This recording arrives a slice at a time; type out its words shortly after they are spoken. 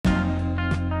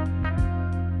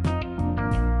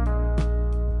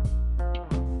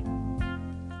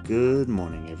Good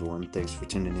morning, everyone. Thanks for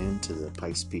tuning in to the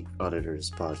Pikes Peak Auditors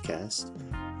podcast.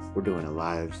 We're doing a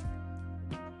live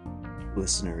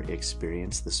listener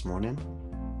experience this morning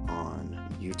on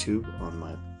YouTube, on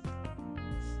my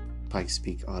Pikes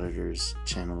Peak Auditors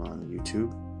channel on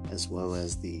YouTube, as well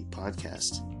as the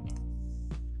podcast.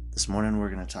 This morning we're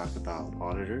going to talk about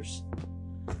auditors,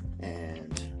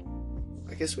 and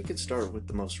I guess we could start with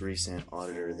the most recent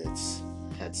auditor that's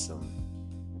had some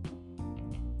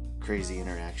crazy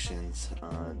interactions.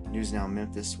 News Now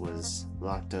Memphis was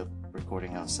locked up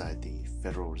recording outside the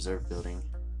Federal Reserve building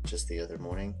just the other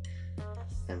morning,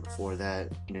 and before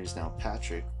that, News Now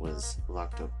Patrick was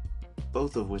locked up,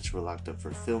 both of which were locked up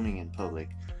for filming in public.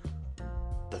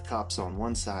 The cops on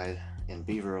one side in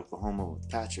Beaver, Oklahoma with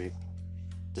Patrick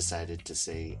decided to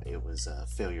say it was a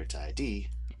failure to ID.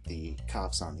 The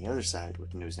cops on the other side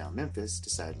with News Now Memphis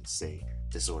decided to say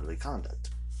disorderly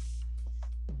conduct.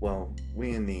 Well,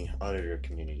 we in the auditor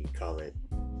community call it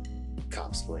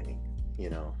copsplaining.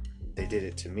 They did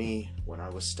it to me when I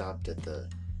was stopped at the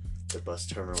bus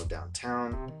terminal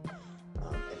downtown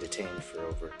and detained for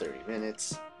over 30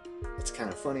 minutes. It's kind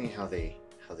of funny how they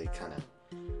kind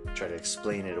of try to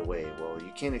explain it away. Well,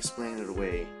 you can't explain it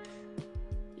away,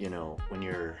 when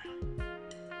you're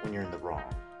in the wrong.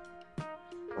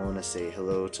 I want to say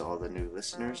hello to all the new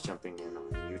listeners jumping in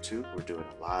on YouTube. We're doing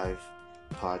a live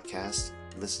podcast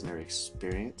listener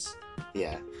experience.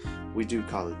 Yeah, we do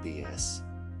call it BS.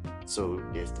 So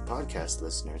if the podcast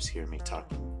listeners hear me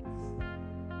talking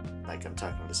like I'm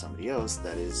talking to somebody else,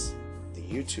 that is the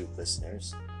YouTube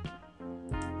listeners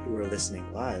who are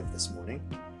listening live this morning.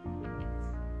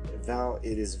 Val,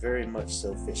 it is very much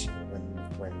so fishy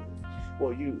when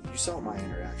you saw my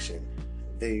interaction.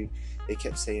 They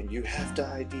kept saying, you have to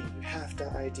ID, you have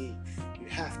to ID, you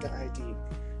have to ID.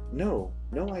 No,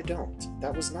 I don't.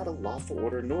 That was not a lawful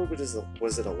order, nor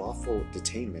was it a lawful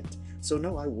detainment. So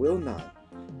no, I will not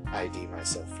ID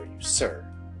myself for you, sir.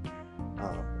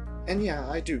 And yeah,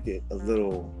 I do get a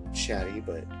little chatty,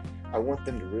 but I want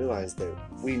them to realize that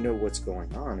we know what's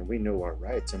going on and we know our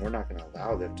rights, and we're not going to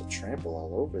allow them to trample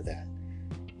all over that.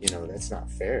 That's not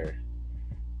fair.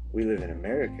 We live in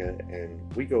America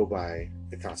and we go by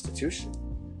the Constitution.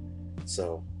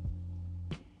 So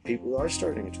people are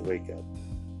starting to wake up.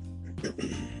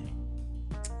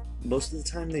 Most of the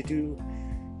time they do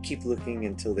keep looking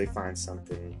until they find some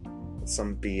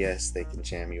BS they can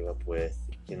jam you up with.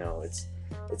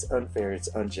 It's unfair, it's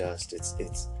unjust,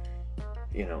 it's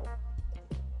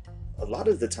a lot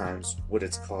of the times what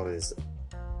it's called is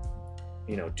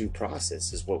due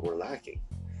process is what we're lacking.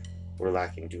 We're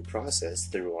lacking due process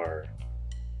through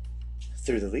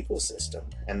the legal system,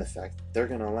 and the fact that they're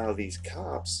going to allow these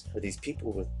cops or these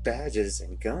people with badges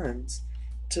and guns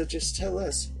to just tell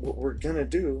us what we're going to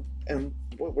do and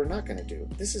what we're not going to do.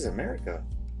 This is America.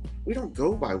 We don't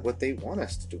go by what they want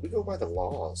us to do. We go by the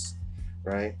laws,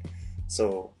 right?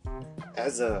 So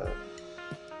as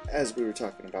we were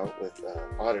talking about with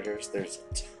auditors, there's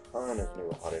a ton of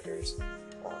new auditors.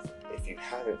 If you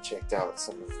haven't checked out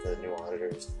some of the new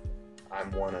auditors,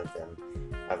 I'm one of them.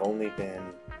 I've only been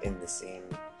in the scene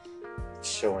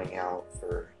showing out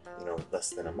for less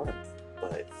than a month,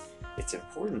 but it's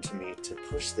important to me to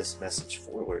push this message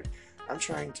forward. I'm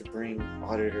trying to bring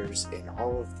auditors in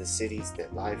all of the cities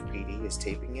that Live PD is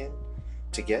taping in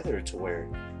together, to where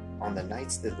on the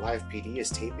nights that Live PD is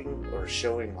taping or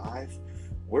showing live,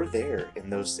 we're there in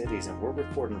those cities and we're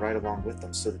recording right along with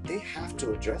them, so that they have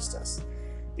to address us,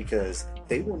 because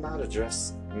they will not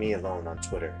address me alone on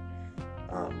Twitter.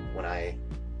 When I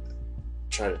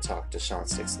try to talk to Sean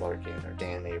Six Larkin or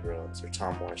Dan Abrams or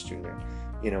Tom Morris Jr.,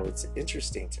 it's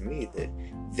interesting to me that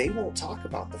they won't talk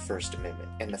about the First Amendment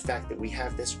and the fact that we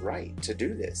have this right to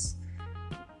do this.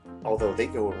 Although they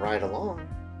go right along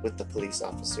with the police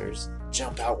officers,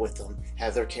 jump out with them,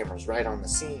 have their cameras right on the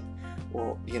scene.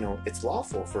 Well, it's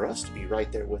lawful for us to be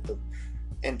right there with them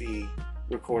and be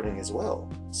recording as well.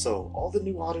 So all the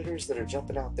new auditors that are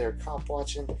jumping out there cop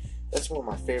watching, that's one of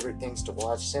my favorite things to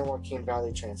watch. San Joaquin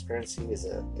Valley Transparency is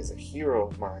a hero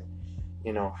of mine.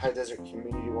 High Desert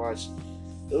Community Watch,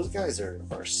 those guys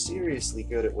are seriously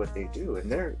good at what they do,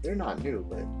 and they're not new,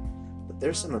 but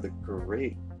they're some of the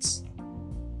greats.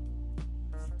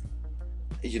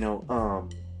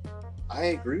 I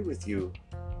agree with you.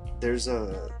 There's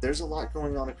a lot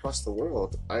going on across the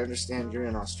world. I understand you're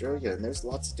in Australia, and there's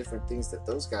lots of different things that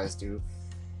those guys do.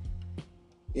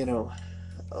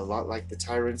 A lot like the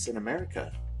tyrants in America.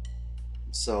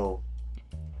 So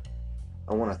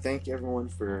I want to thank everyone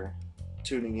for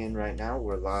tuning in right now.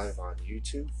 We're live on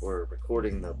YouTube. We're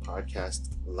recording the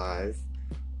podcast live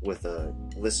with a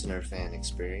listener fan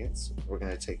experience. We're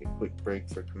going to take a quick break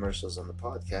for commercials on the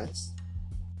podcast.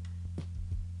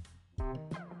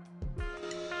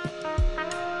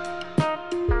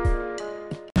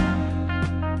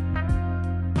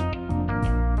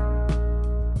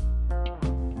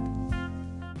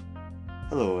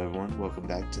 Hello everyone, welcome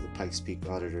back to the Pikes Peak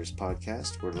Auditors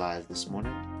podcast. We're live this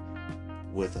morning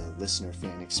with a listener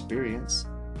fan experience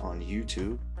on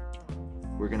YouTube.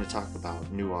 We're going to talk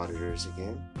about new auditors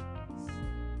again.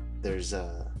 There's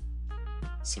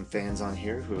some fans on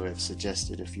here who have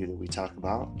suggested a few that we talk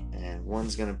about, and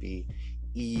one's going to be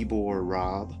Ebor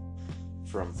Rob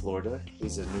from Florida.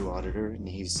 He's a new auditor and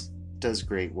does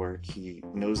great work. He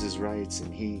knows his rights,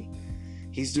 and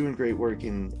he's doing great work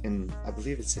in I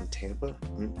believe it's in Tampa,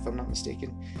 if I'm not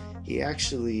mistaken. He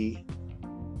actually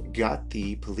got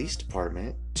the police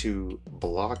department to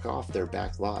block off their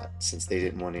back lot since they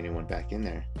didn't want anyone back in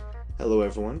there. Hello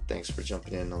everyone, thanks for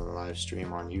jumping in on the live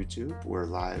stream on YouTube. We're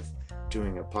live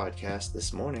doing a podcast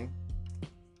this morning.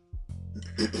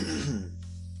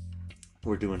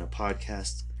 We're doing a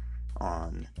podcast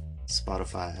on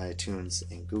Spotify, iTunes,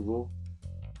 and Google.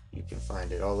 You can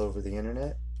find it all over the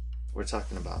internet. We're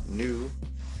talking about new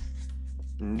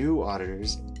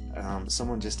auditors.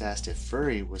 Someone just asked if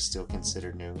Furry was still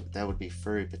considered new. That would be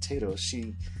Furry Potato.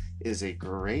 She is a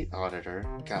great auditor.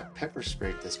 Got pepper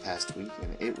sprayed this past week,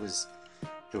 and it was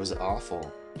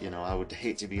awful. I would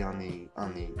hate to be on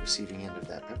the receiving end of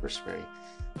that pepper spray.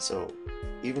 So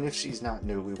even if she's not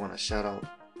new, we want to shout out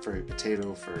Furry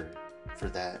Potato for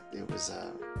that. It was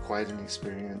quite an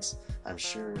experience, I'm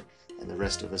sure, and the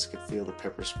rest of us could feel the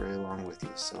pepper spray along with you.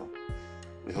 So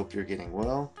we hope you're getting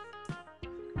well.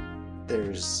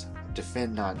 There's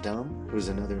Defend Not Dumb, who's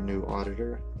another new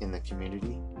auditor in the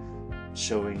community,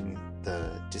 showing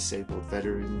the disabled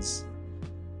veterans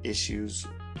issues,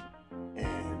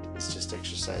 and is just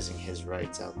exercising his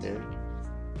rights out there.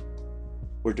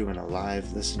 We're doing a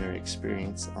live listener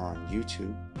experience on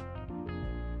YouTube,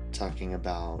 talking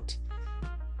about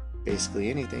basically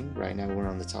anything. Right now we're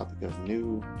on the topic of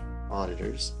new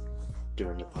auditors,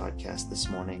 doing the podcast this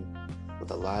morning with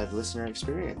a live listener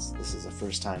experience. This is the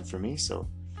first time for me, so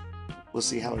we'll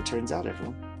see how it turns out,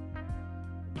 everyone.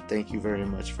 Thank you very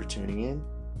much for tuning in.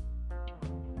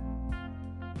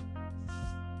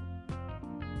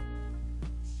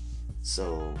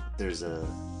 So there's a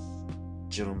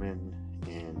gentleman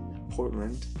in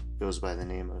Portland, goes by the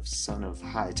name of Son of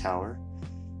Hightower.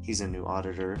 He's a new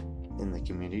auditor in the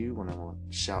community. We want to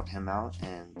shout him out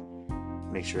and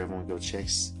make sure everyone go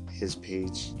checks his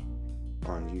page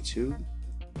on YouTube.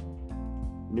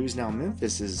 News Now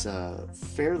Memphis is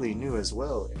fairly new as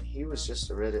well, and he was just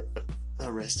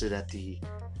arrested at the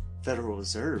Federal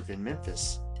Reserve in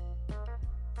Memphis.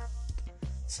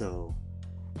 So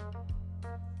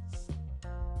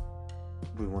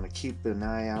we want to keep an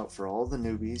eye out for all the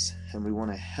newbies, and we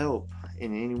want to help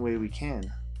in any way we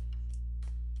can.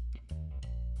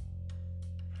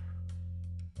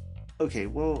 Okay,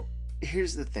 well,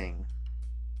 here's the thing.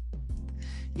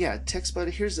 Yeah, TextBud.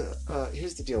 Here's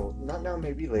the deal. Not Now,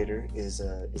 Maybe Later is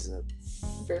a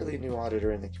fairly new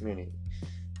auditor in the community,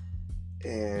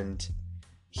 and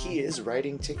he is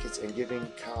writing tickets and giving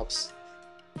cops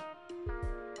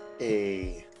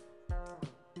a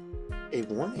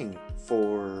warning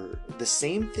for the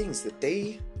same things that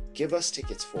they give us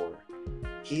tickets for.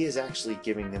 He is actually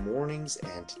giving them warnings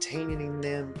and detaining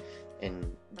them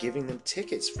and giving them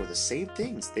tickets for the same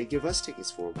things they give us tickets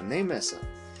for when they mess up.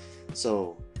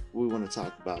 So we want to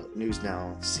talk about News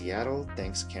Now Seattle.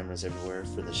 Thanks Cameras Everywhere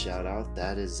for the shout out.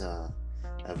 That is a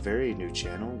very new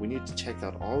channel. We need to check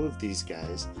out all of these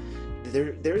guys.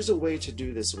 There's a way to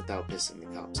do this without pissing the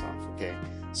cops off, okay?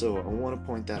 So I want to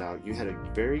point that out. You had a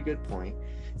very good point,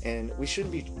 and we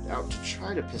shouldn't be out to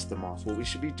try to piss them off. What we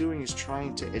should be doing is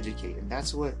trying to educate, and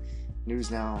that's what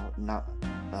News Now, Not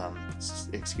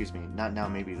Now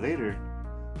Maybe Later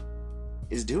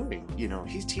is doing.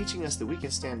 He's teaching us that we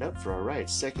can stand up for our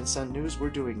rights. Second Sun News, we're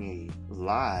doing a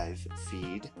live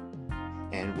feed,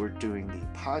 and we're doing the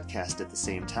podcast at the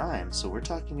same time. So we're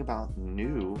talking about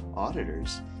new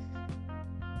auditors.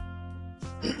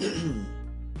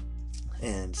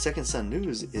 And Second Sun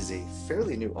News is a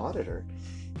fairly new auditor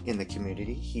in the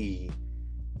community. He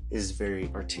is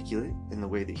very articulate in the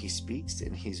way that he speaks,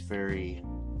 and he's very,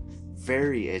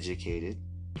 very educated.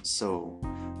 So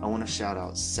I want to shout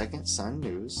out Second Sun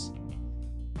News.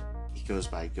 He goes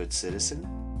by Good Citizen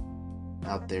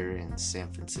out there in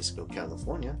San Francisco,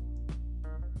 California.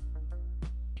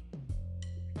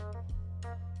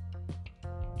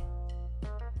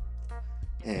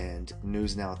 And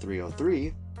News Now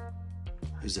 303,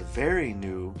 who's a very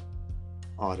new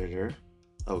auditor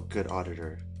Oh, good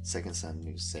auditor. Second Sun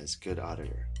News says good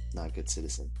auditor, not good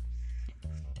citizen.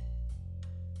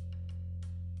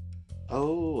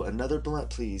 Oh, another blunt,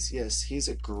 please. Yes, he's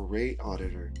a great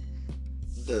auditor.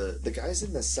 The guys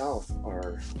in the South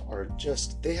are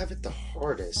just, they have it the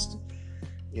hardest.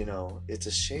 It's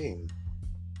a shame.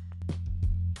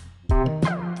 I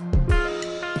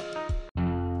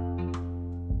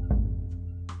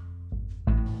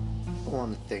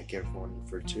want to thank everyone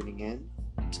for tuning in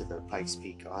to the Pikes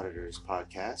Peak Auditors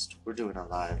podcast. We're doing a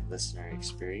live listener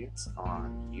experience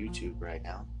on YouTube right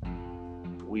now.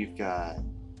 We've got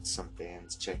some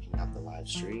fans checking out the live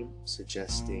stream,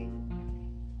 suggesting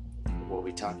what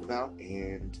we talk about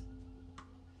and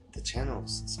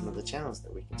some of the channels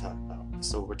that we can talk about.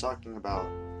 So we're talking about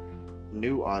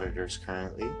new auditors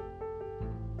currently.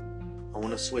 I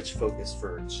want to switch focus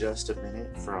for just a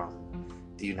minute from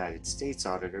the United States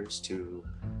auditors to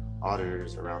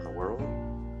auditors around the world.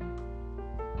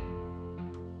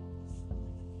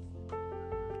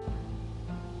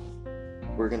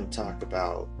 We're going to talk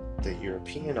about the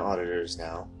European auditors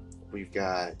now. We've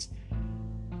got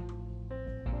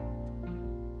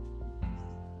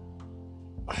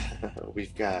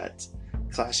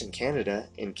Clash in Canada,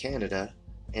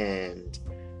 and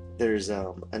there's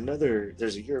a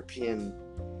European.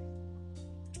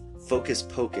 Focus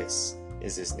Pocus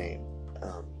is his name.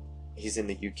 He's in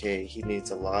the UK. He needs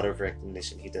a lot of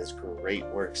recognition. He does great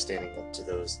work standing up to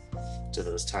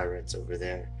those tyrants over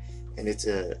there, and it's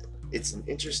an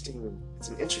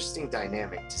interesting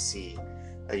dynamic to see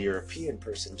a European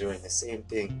person doing the same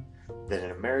thing that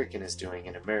an American is doing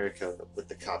in America with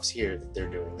the cops here that they're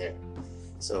doing there.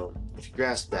 So if you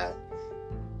grasp that,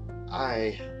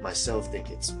 I myself think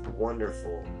it's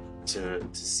wonderful to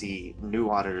see new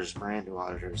auditors, brand new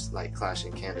auditors like Clash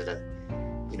in Canada,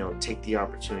 take the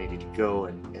opportunity to go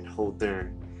and hold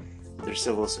their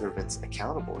civil servants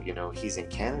accountable. He's in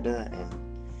Canada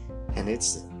and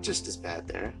it's just as bad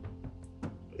there.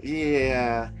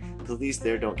 Yeah, police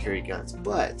there don't carry guns,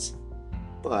 but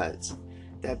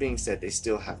that being said, they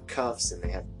still have cuffs and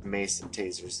they have mace and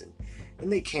tasers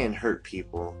and they can hurt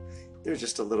people. They're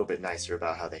just a little bit nicer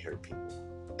about how they hurt people.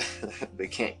 They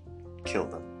can't kill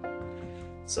them.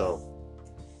 So,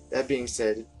 that being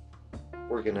said,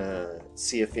 we're gonna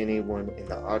see if anyone in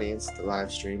the audience, the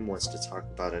live stream, wants to talk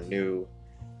about a new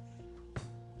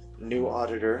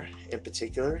auditor in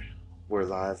particular. We're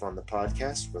live on the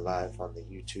podcast. We're live on the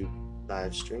YouTube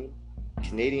live stream.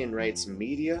 Canadian Rights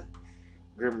Media,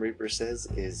 Grim Reaper says,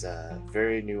 is a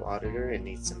very new auditor and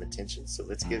needs some attention. So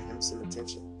let's give him some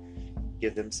attention.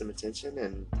 Give them some attention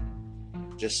and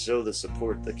just show the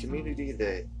support. This community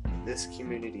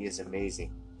is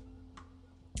amazing.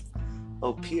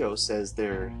 Pio says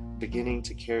they're beginning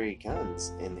to carry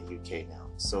guns in the UK now.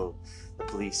 So the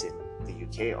police in the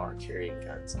UK are carrying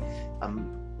guns.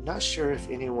 I'm not sure if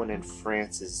anyone in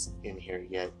France is in here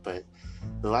yet, but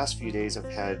the last few days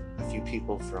I've had a few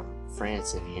people from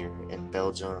France in here, and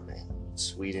Belgium and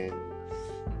Sweden.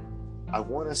 I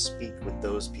want to speak with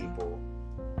those people.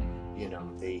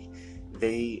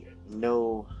 They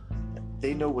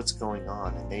know what's going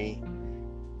on, and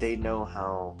they know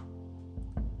how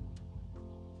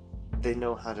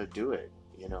to do it.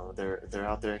 They're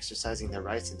out there exercising their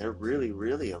rights, and they're really,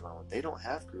 really alone. They don't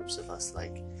have groups of us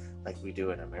like we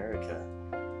do in America.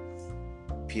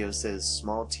 Pio says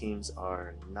small teams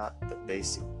are not the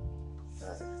basic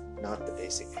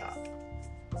cop.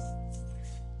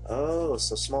 Oh,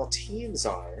 so small teams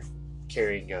are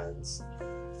carrying guns,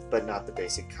 but not the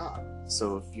basic cop.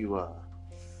 So if you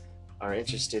are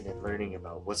interested in learning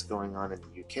about what's going on in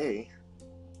the UK,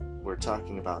 we're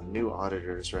talking about new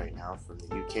auditors right now from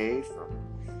the UK, from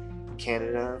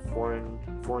Canada,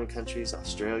 foreign countries,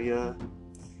 Australia.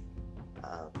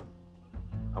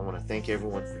 I want to thank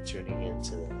everyone for tuning in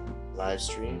to the live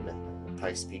stream and the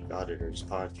Pikes Peak Auditors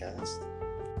podcast.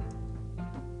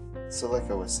 So like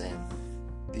I was saying,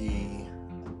 the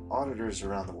auditors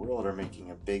around the world are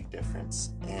making a big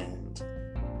difference, and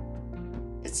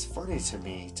it's funny to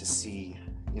me to see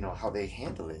how they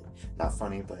handle it. Not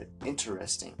funny, but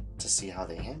interesting to see how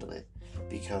they handle it,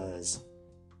 because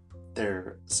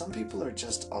some people are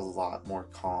just a lot more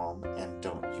calm and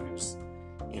don't use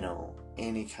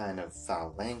any kind of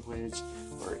foul language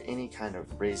or any kind of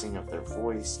raising of their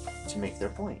voice to make their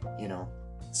point.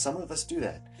 Some of us do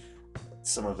that.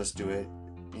 Some of us do it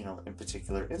in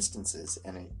particular instances,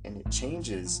 and it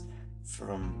changes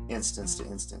from instance to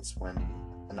instance. When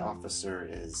an officer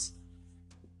is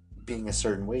being a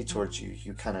certain way towards you,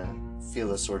 you kind of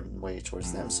feel a certain way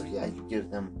towards them. So yeah, you give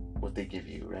them what they give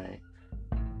you, right?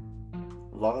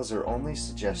 Laws are only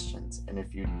suggestions, and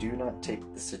if you do not take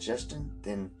the suggestion,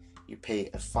 then you pay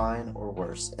a fine or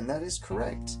worse. And that is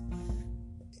correct.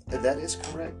 That is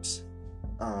correct.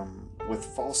 With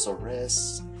false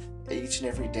arrests, each and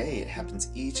every day, it happens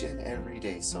each and every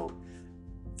day. So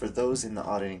for those in the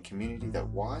auditing community that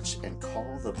watch and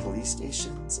call the police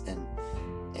stations and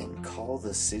call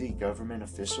the city government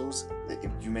officials,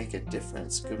 you make a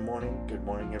difference. Good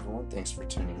morning everyone. Thanks for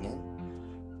tuning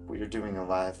in. We are doing a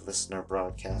live listener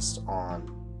broadcast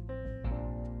on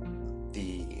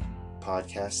the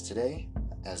podcast today,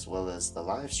 as well as the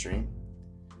live stream.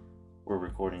 We're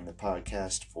recording the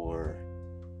podcast for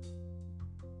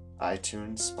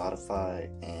iTunes, Spotify,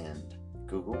 and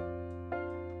Google.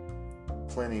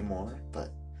 Plenty more,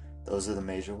 but those are the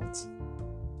major ones.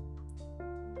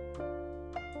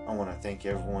 I want to thank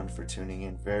everyone for tuning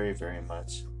in very, very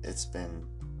much. It's been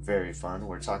very fun.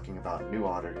 We're talking about new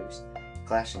auditors.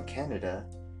 Clash in Canada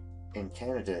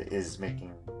is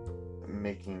making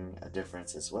a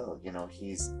difference as well. You know,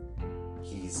 he's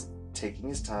taking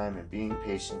his time and being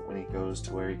patient when he goes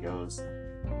to where he goes,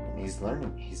 and he's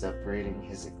learning. He's upgrading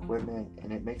his equipment,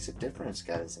 and it makes a difference,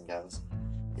 guys and gals.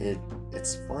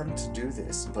 It's fun to do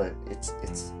this, but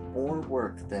it's more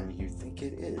work than you think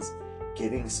it is.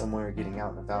 Getting somewhere, getting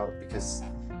out and about, because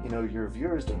you know your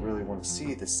viewers don't really want to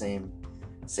see the same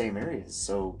areas,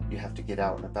 so you have to get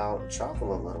out and about and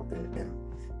travel a little bit,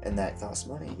 and that costs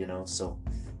money, you know. So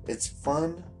it's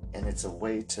fun and it's a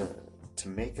way to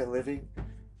make a living,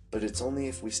 but it's only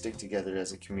if we stick together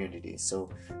as a community. So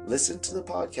listen to the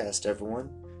podcast, everyone.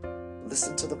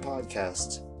 Listen to the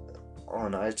podcast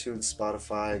on iTunes,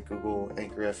 Spotify, Google,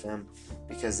 Anchor FM,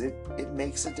 because it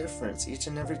makes a difference. Each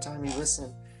and every time you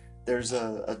listen, there's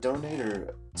a donate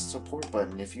or support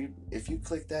button. If you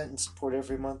click that and support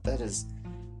every month, that is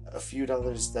a few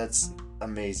dollars. That's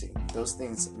amazing. Those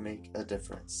things make a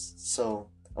difference. So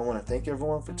I want to thank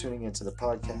everyone for tuning into the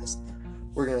podcast.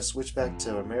 We're going to switch back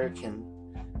to American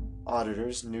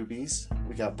auditors, newbies.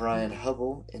 We got Brian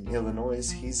Hubble in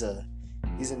Illinois. He's a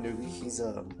newbie. He's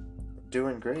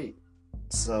doing great.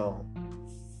 So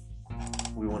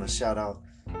we want to shout out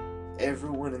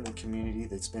everyone in the community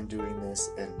that's been doing this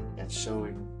and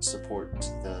showing support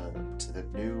to the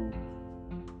new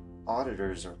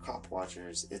auditors or cop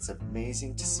watchers. It's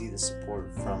amazing to see the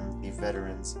support from the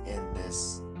veterans in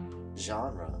this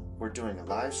genre. We're doing a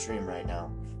live stream right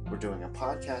now. We're doing a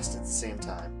podcast at the same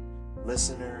time.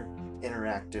 Listener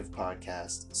interactive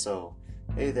podcast. So,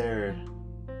 hey there.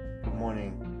 Good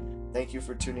morning. Thank you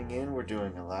for tuning in. We're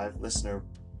doing a live listener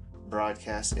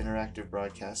broadcast, interactive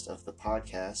broadcast of the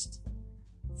podcast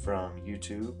from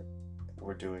YouTube.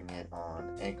 We're doing it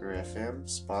on Anchor FM,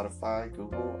 Spotify,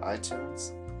 Google,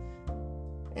 iTunes,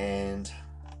 and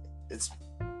it's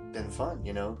been fun.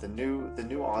 You know, the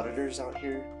new auditors out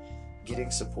here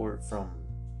getting support from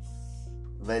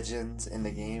legends in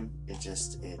the game. It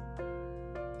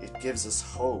gives us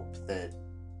hope that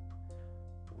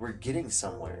we're getting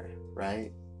somewhere,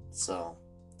 right? So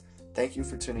thank you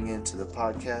for tuning in to the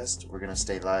podcast. We're going to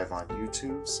stay live on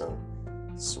YouTube, so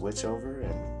switch over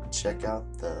and check out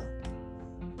the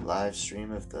live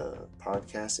stream of the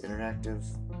podcast interactive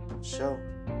show.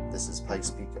 This is Pike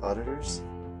Speak Auditors.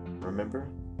 Remember,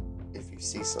 if you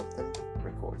see something,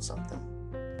 record something.